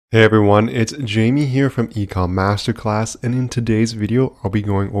Hey everyone, it's Jamie here from Ecom Masterclass, and in today's video, I'll be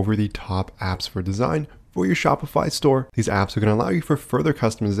going over the top apps for design for your Shopify store. These apps are going to allow you for further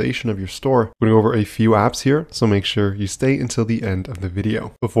customization of your store. We're going over a few apps here, so make sure you stay until the end of the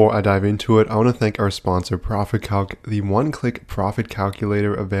video. Before I dive into it, I want to thank our sponsor ProfitCalc, the one-click profit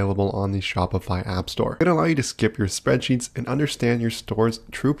calculator available on the Shopify App Store. It's going to allow you to skip your spreadsheets and understand your store's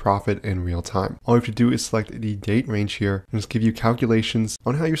true profit in real time. All you have to do is select the date range here and just give you calculations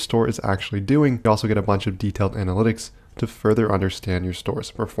on how your store is actually doing. You also get a bunch of detailed analytics to further understand your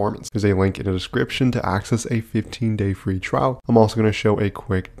store's performance. There's a link in the description to access a 15-day free trial. I'm also going to show a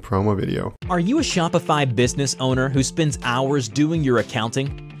quick promo video. Are you a Shopify business owner who spends hours doing your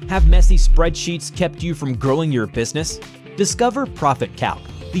accounting? Have messy spreadsheets kept you from growing your business? Discover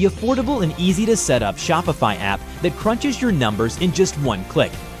ProfitCalc, the affordable and easy to set up Shopify app that crunches your numbers in just one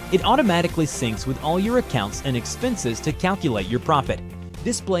click. It automatically syncs with all your accounts and expenses to calculate your profit,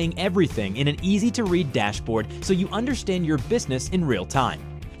 displaying everything in an easy-to-read dashboard so you understand your business in real time.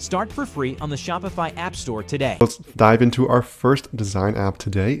 Start for free on the Shopify App Store today. Let's dive into our first design app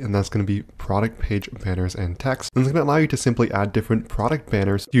today, and that's going to be product page banners and text. And it's going to allow you to simply add different product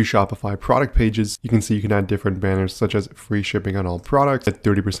banners to your Shopify product pages. You can see you can add different banners such as free shipping on all products, get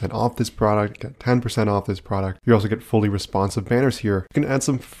 30% off this product, get 10% off this product. You also get fully responsive banners here. You can add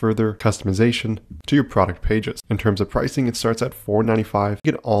some further customization to your product pages. In terms of pricing, it starts at $4.95.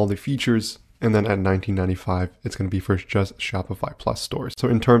 You get all the features. And then at $19.95, it's going to be for just Shopify Plus stores. So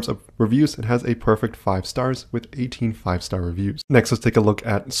in terms of reviews, it has a perfect 5 stars with 18 5-star reviews. Next, let's take a look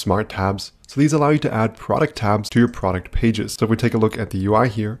at smart tabs. So these allow you to add product tabs to your product pages. So if we take a look at the UI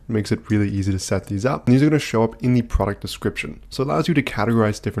here, it makes it really easy to set these up. And these are going to show up in the product description. So it allows you to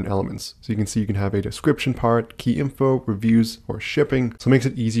categorize different elements. So you can see you can have a description part, key info, reviews, or shipping. So it makes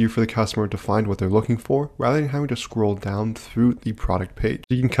it easier for the customer to find what they're looking for rather than having to scroll down through the product page.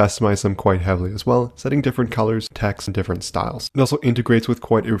 So you can customize them quite heavily as well, setting different colors, text, and different styles. It also integrates with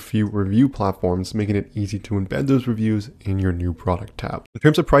quite a few review platforms, making it easy to embed those reviews in your new product tab. In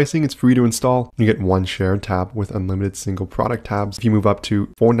terms of pricing, it's free to install. You get 1 shared tab with unlimited single product tabs. If you move up to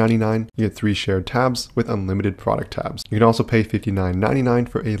 $4.99, you get 3 shared tabs with unlimited product tabs. You can also pay $59.99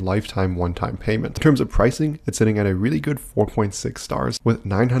 for a lifetime one-time payment. In terms of pricing, it's sitting at a really good 4.6 stars with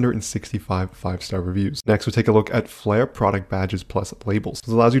 965 5-star reviews. Next, we'll take a look at Flair product badges plus labels.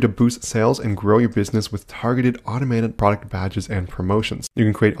 This allows you to boost sales and grow your business with targeted automated product badges and promotions. You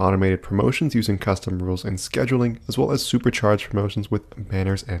can create automated promotions using custom rules and scheduling, as well as supercharged promotions with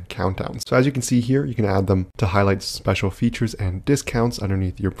banners and countdowns. So as you can see here, you can add them to highlight special features and discounts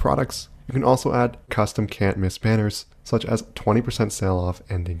underneath your products. You can also add custom can't miss banners, such as 20% sale off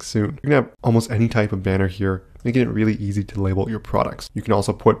ending soon. You can have almost any type of banner here, making it really easy to label your products. You can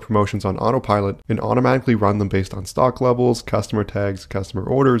also put promotions on autopilot and automatically run them based on stock levels, customer tags, customer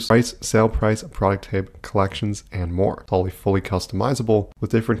orders, price, sale price, product type, collections, and more. It's all fully customizable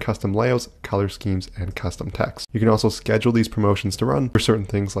with different custom layouts, color schemes, and custom text. You can also schedule these promotions to run for certain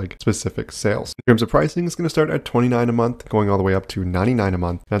things like specific sales. In terms of pricing, it's going to start at $29 a month, going all the way up to $99 a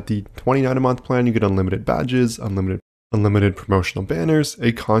month. At the $29 a month plan, you get unlimited badges, unlimited promotional banners,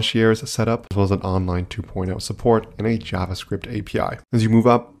 a concierge setup, as well as an online 2.0 support and a JavaScript API. As you move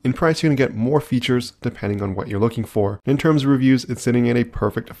up in price, you're going to get more features depending on what you're looking for. In terms of reviews, it's sitting at a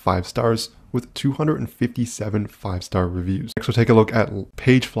perfect 5 stars with 257 5-star reviews. Next, we'll take a look at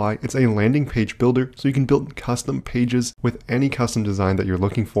Pagefly. It's a landing page builder, so you can build custom pages with any custom design that you're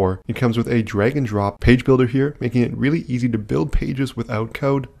looking for. It comes with a drag and drop page builder here, making it really easy to build pages without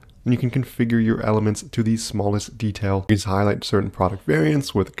code. And you can configure your elements to the smallest detail. You just highlight certain product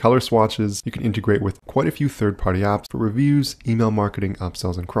variants with color swatches. You can integrate with quite a few third-party apps for reviews, email marketing,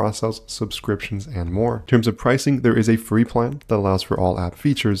 upsells and cross-sells, subscriptions, and more. In terms of pricing, there is a free plan that allows for all app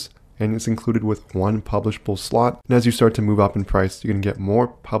features, and it's included with 1 publishable slot. And as you start to move up in price, you can get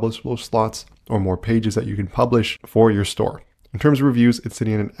more publishable slots or more pages that you can publish for your store. In terms of reviews, it's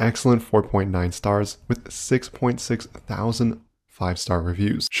sitting at an excellent 4.9 stars with 6.6 thousand 5-star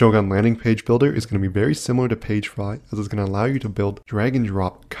reviews. Shogun Landing Page Builder is going to be very similar to Pagefly, as it's going to allow you to build drag and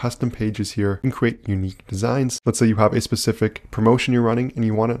drop custom pages here and create unique designs. Let's say you have a specific promotion you're running and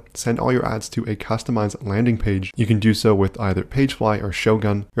you want to send all your ads to a customized landing page. You can do so with either Pagefly or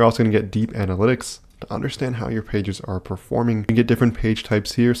Shogun. You're also going to get deep analytics to understand how your pages are performing. You can get different page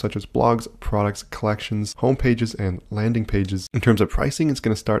types here, such as blogs, products, collections, home pages, and landing pages. In terms of pricing, it's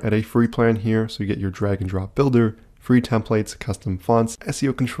going to start at a free plan here, so you get your drag and drop builder, free templates, custom fonts,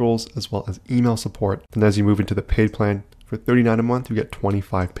 SEO controls, as well as email support. And as you move into the paid plan, For $39 a month, you get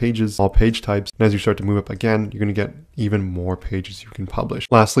 25 pages, all page types. And as you start to move up again, you're going to get even more pages you can publish.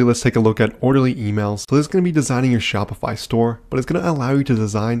 Lastly, let's take a look at orderly emails. So this is going to be designing your Shopify store, but it's going to allow you to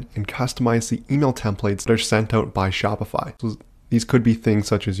design and customize the email templates that are sent out by Shopify. So these could be things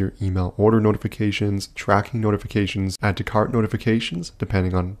such as your email order notifications, tracking notifications, add to cart notifications,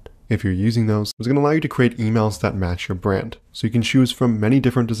 depending on if you're using those. It's going to allow you to create emails that match your brand. So you can choose from many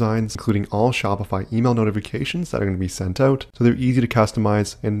different designs, including all Shopify email notifications that are going to be sent out. So they're easy to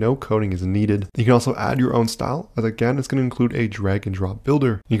customize and no coding is needed. You can also add your own style, as again, it's going to include a drag and drop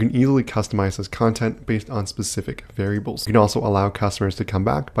builder. You can easily customize this content based on specific variables. You can also allow customers to come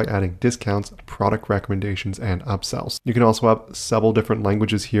back by adding discounts, product recommendations, and upsells. You can also have several different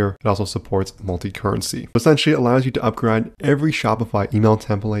languages here. It also supports multi-currency. Essentially, it allows you to upgrade every Shopify email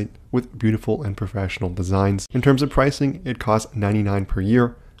template with beautiful and professional designs. In terms of pricing, it costs $99 per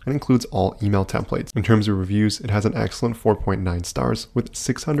year and includes all email templates. In terms of reviews, it has an excellent 4.9 stars with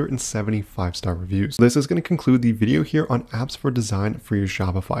 675 star reviews. This is going to conclude the video here on apps for design for your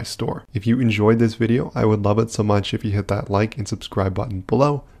Shopify store. If you enjoyed this video, I would love it so much if you hit that like and subscribe button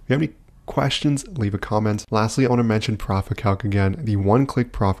below. If you have any questions, leave a comment. Lastly, I want to mention Profit Calc again, the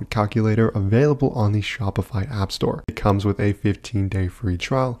one-click profit calculator available on the Shopify App Store. It comes with a 15-day free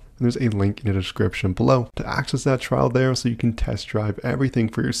trial. There's a link in the description below to access that trial there so you can test drive everything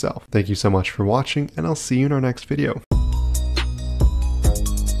for yourself. Thank you so much for watching, and I'll see you in our next video.